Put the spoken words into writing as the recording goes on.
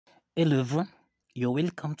Hello everyone, you're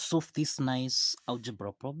welcome to solve this nice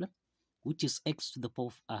algebra problem, which is x to the power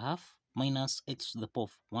of a half minus x to the power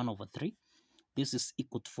of 1 over 3. This is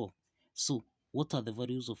equal to 4. So, what are the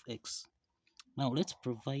values of x? Now, let's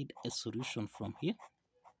provide a solution from here.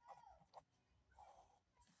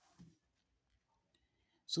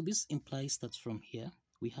 So, this implies that from here,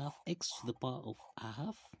 we have x to the power of a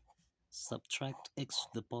half, subtract x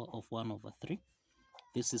to the power of 1 over 3.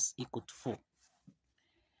 This is equal to 4.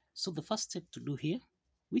 So, the first step to do here,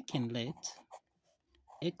 we can let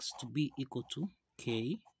x to be equal to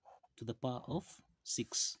k to the power of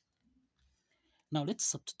 6. Now let's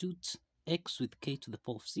substitute x with k to the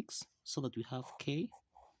power of 6 so that we have k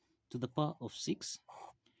to the power of 6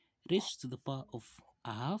 raised to the power of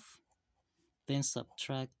a half, then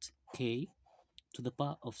subtract k to the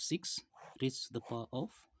power of 6 raised to the power of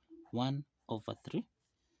 1 over 3.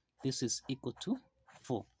 This is equal to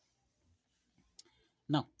 4.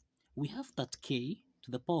 Now we have that k to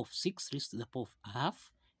the power of 6 raised to the power of a half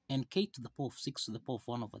and k to the power of 6 to the power of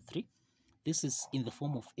 1 over 3. This is in the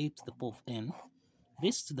form of a to the power of n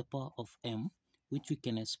raised to the power of m, which we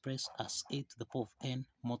can express as a to the power of n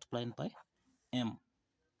multiplied by m.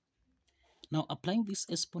 Now applying this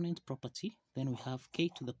exponent property, then we have k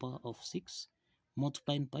to the power of 6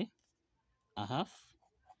 multiplied by a half,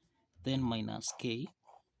 then minus k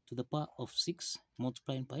to the power of 6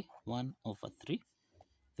 multiplied by 1 over 3.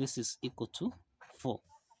 This is equal to 4.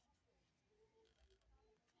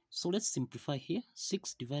 So let's simplify here.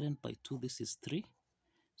 6 divided by 2, this is 3.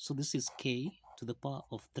 So this is k to the power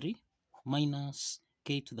of 3 minus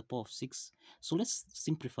k to the power of 6. So let's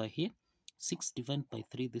simplify here. 6 divided by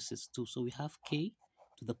 3, this is 2. So we have k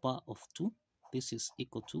to the power of 2. This is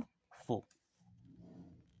equal to 4.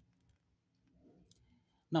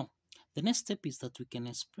 Now, the next step is that we can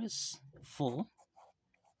express 4.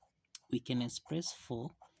 We can express 4.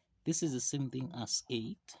 This is the same thing as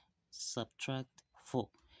 8. Subtract 4.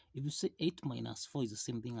 If you say 8 minus 4 is the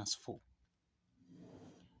same thing as 4.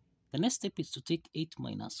 The next step is to take 8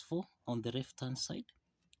 minus 4 on the left hand side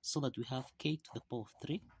so that we have k to the power of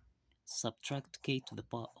 3, subtract k to the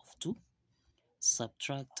power of 2,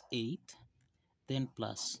 subtract 8, then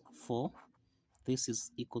plus 4. This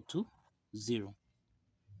is equal to 0.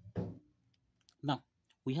 Now,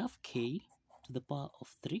 we have k to the power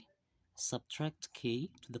of 3, subtract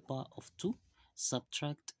k to the power of 2,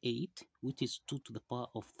 subtract 8, which is 2 to the power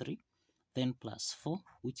of 3, then plus 4,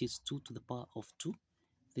 which is 2 to the power of 2.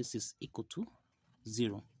 This is equal to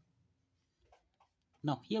 0.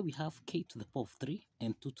 Now here we have k to the power of 3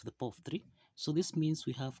 and 2 to the power of 3. So this means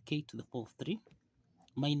we have k to the power of 3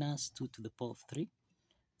 minus 2 to the power of 3.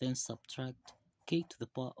 Then subtract k to the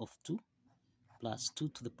power of 2 plus 2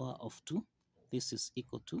 to the power of 2. This is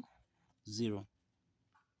equal to 0.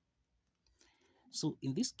 So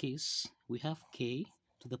in this case, we have k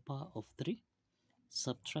to the power of 3,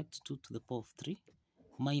 subtract 2 to the power of 3,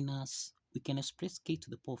 minus, we can express k to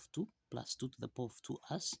the power of 2 plus 2 to the power of 2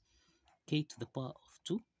 as k to the power of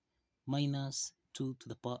 2 minus 2 to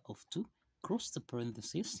the power of 2, cross the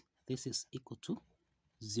parentheses, this is equal to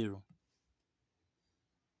 0.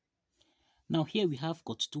 Now here we have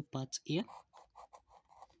got two parts here.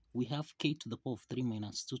 We have k to the power of 3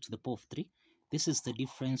 minus 2 to the power of 3. This is the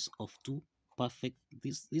difference of two perfect,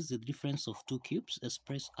 this is the difference of two cubes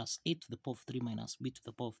expressed as a to the power of 3 minus b to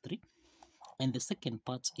the power of 3. And the second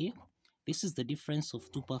part here, this is the difference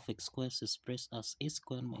of two perfect squares expressed as a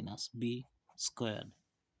squared minus b squared.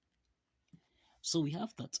 So we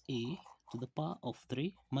have that a to the power of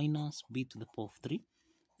 3 minus b to the power of 3.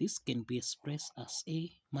 This can be expressed as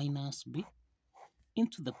a minus b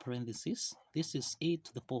into the parentheses. This is a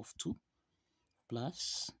to the power of 2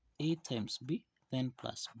 plus a times b, then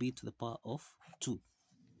plus b to the power of 2.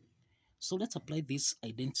 So let's apply this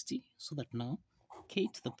identity so that now k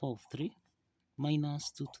to the power of 3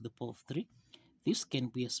 minus 2 to the power of 3. This can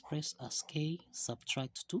be expressed as k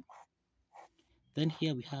subtract 2. Then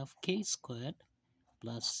here we have k squared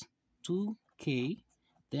plus 2k,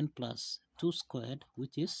 then plus 2 squared,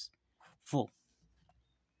 which is 4.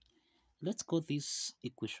 Let's call this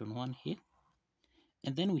equation 1 here.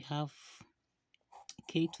 And then we have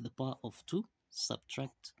k to the power of 2,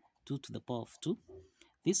 subtract 2 to the power of 2.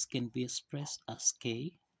 This can be expressed as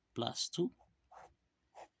k plus 2,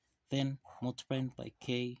 then multiplied by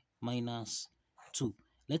k minus 2.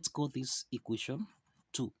 Let's call this equation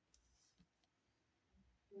 2.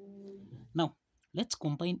 Now, let's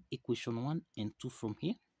combine equation 1 and 2 from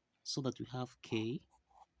here so that we have k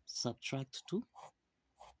subtract 2,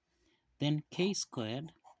 then k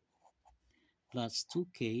squared plus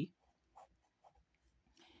 2k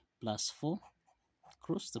plus 4,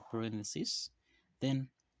 cross the parentheses, then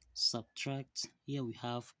subtract, here we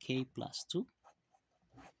have k plus 2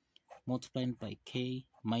 multiplied by k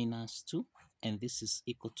minus 2, and this is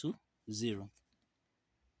equal to 0.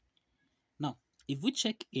 Now, if we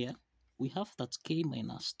check here, we have that k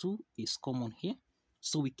minus 2 is common here,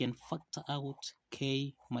 so we can factor out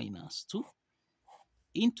k minus 2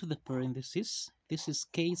 into the parentheses. This is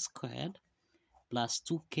k squared plus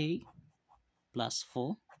 2k plus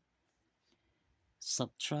 4.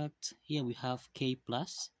 Subtract, here we have k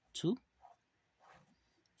plus 2.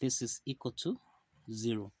 This is equal to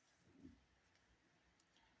 0.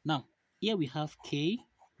 Now, here we have k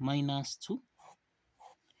minus 2.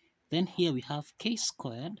 Then here we have k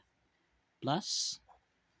squared plus,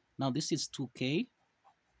 now this is 2k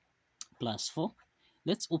plus 4.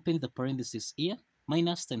 Let's open the parentheses here.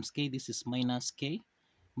 Minus times k, this is minus k.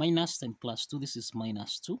 Minus times plus 2, this is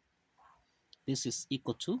minus 2. This is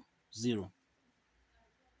equal to 0.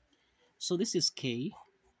 So this is k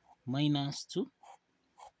minus 2.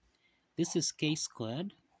 This is k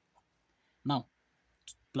squared. Now,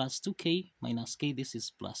 plus 2k minus k, this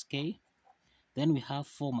is plus k. Then we have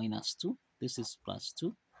 4 minus 2. This is plus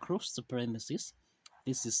 2. Cross the parentheses.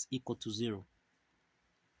 This is equal to 0.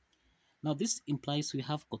 Now this implies we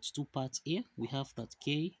have got two parts here. We have that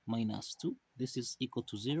k minus 2. This is equal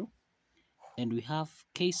to 0. And we have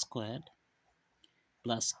k squared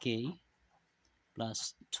plus k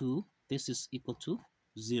plus 2. This is equal to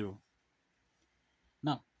 0.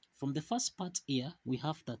 Now, from the first part here, we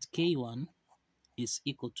have that k1 is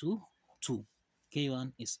equal to 2.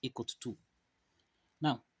 k1 is equal to 2.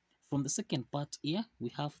 Now, from the second part here, we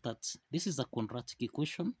have that this is a quadratic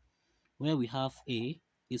equation where we have a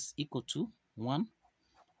is equal to 1,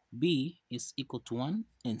 b is equal to 1,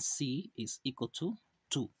 and c is equal to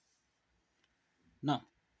 2. Now,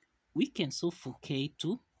 we can solve for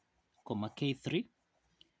k2, k3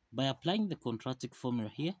 by applying the quadratic formula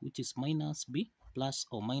here, which is minus b plus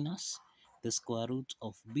or minus the square root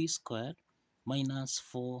of b squared minus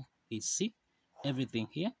 4ac, everything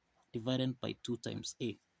here divided by 2 times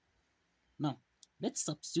a. Now, let's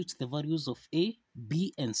substitute the values of a,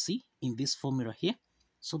 b, and c in this formula here,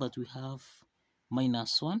 so that we have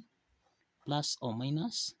minus 1 plus or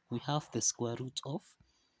minus, we have the square root of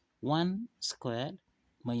 1 squared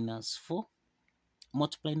minus 4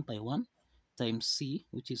 multiplied by 1 times c,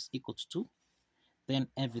 which is equal to 2. Then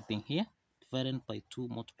everything here divided by 2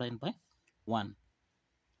 multiplied by 1.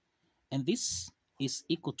 And this is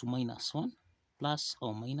equal to minus 1 plus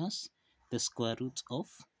or minus the square root of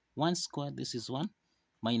 1 squared, this is 1,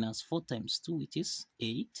 minus 4 times 2, which is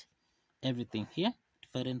 8. Everything here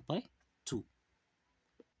divided by 2.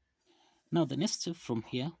 Now the next step from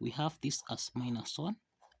here, we have this as minus 1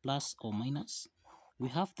 plus or minus. We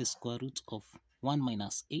have the square root of 1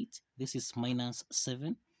 minus 8. This is minus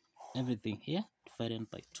 7. Everything here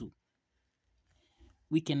divided by 2.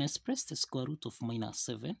 We can express the square root of minus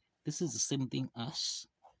 7. This is the same thing as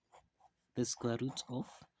the square root of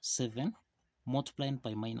 7 multiplied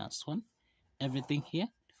by minus 1. Everything here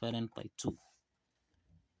divided by 2.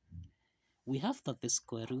 We have that the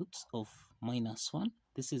square root of minus 1,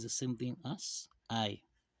 this is the same thing as I.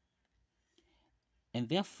 And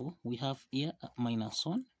therefore, we have here minus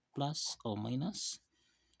 1 plus or minus.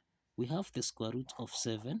 We have the square root of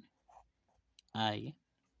 7, I,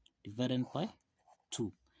 divided by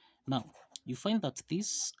 2. Now, you find that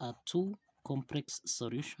these are two complex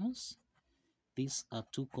solutions. These are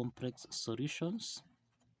two complex solutions,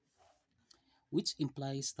 which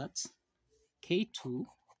implies that k2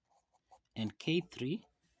 and k3,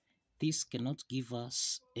 this cannot give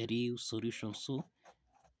us a real solution. So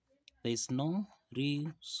there is no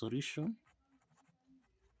real solution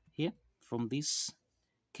here from this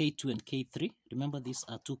k2 and k3. Remember, these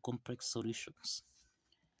are two complex solutions.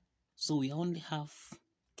 So we only have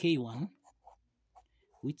k1,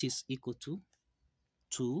 which is equal to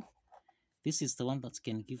 2. This is the one that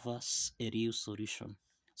can give us a real solution.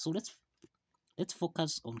 So let's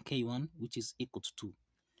focus on k1, which is equal to 2.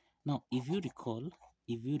 Now, if you recall,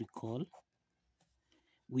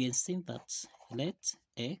 we are saying that let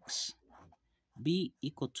x be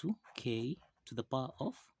equal to k to the power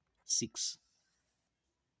of 6.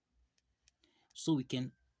 So we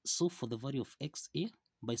can solve for the value of x here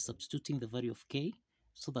by substituting the value of k,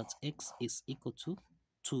 so that x is equal to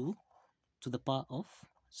 2 to the power of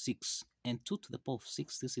 6. And 2 to the power of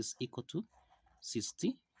 6, this is equal to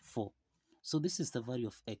 64. So this is the value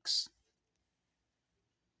of x.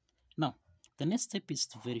 Now, the next step is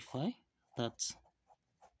to verify that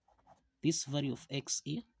this value of x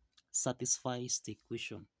here satisfies the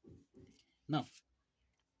equation. Now,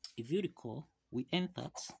 if you recall, we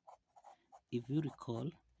entered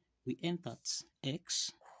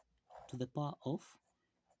x to the power of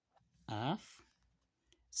a half,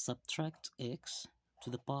 subtract x to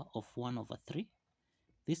the power of 1 over 3.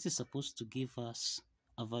 This is supposed to give us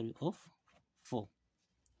a value of 4.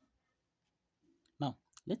 Now,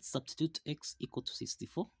 let's substitute x equal to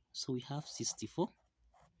 64. So we have 64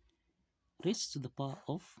 raised to the power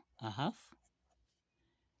of a half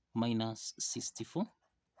minus 64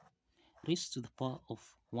 raised to the power of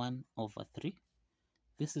 1 over 3.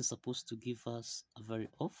 This is supposed to give us a value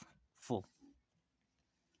of 4.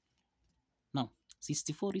 Now,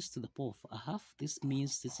 64 raised to the power of a half. This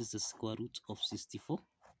means this is the square root of 64.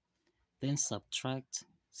 Then subtract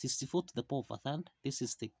 64 to the power of a third. This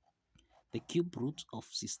is the cube root of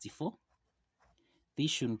 64.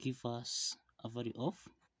 This should give us a value of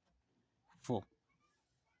 4.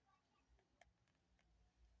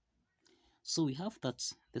 So we have that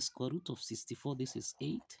the square root of 64, this is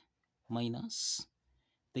 8, minus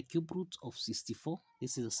the cube root of 64,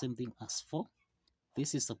 this is the same thing as 4.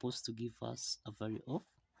 This is supposed to give us a value of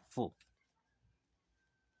 4.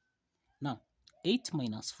 Now, 8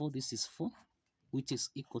 minus 4, this is 4, which is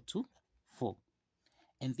equal to 4.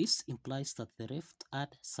 And this implies that the left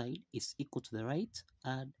hand side is equal to the right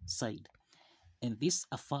hand side. And this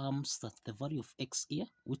affirms that the value of x here,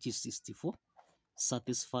 which is 64,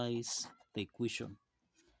 satisfies the equation.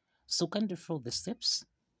 So kindly follow the steps,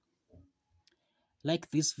 like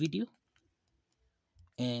this video,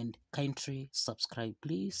 and kindly subscribe.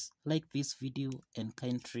 Please like this video and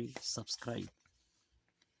kindly subscribe.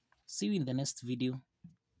 See you in the next video.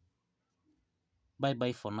 Bye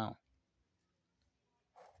bye for now.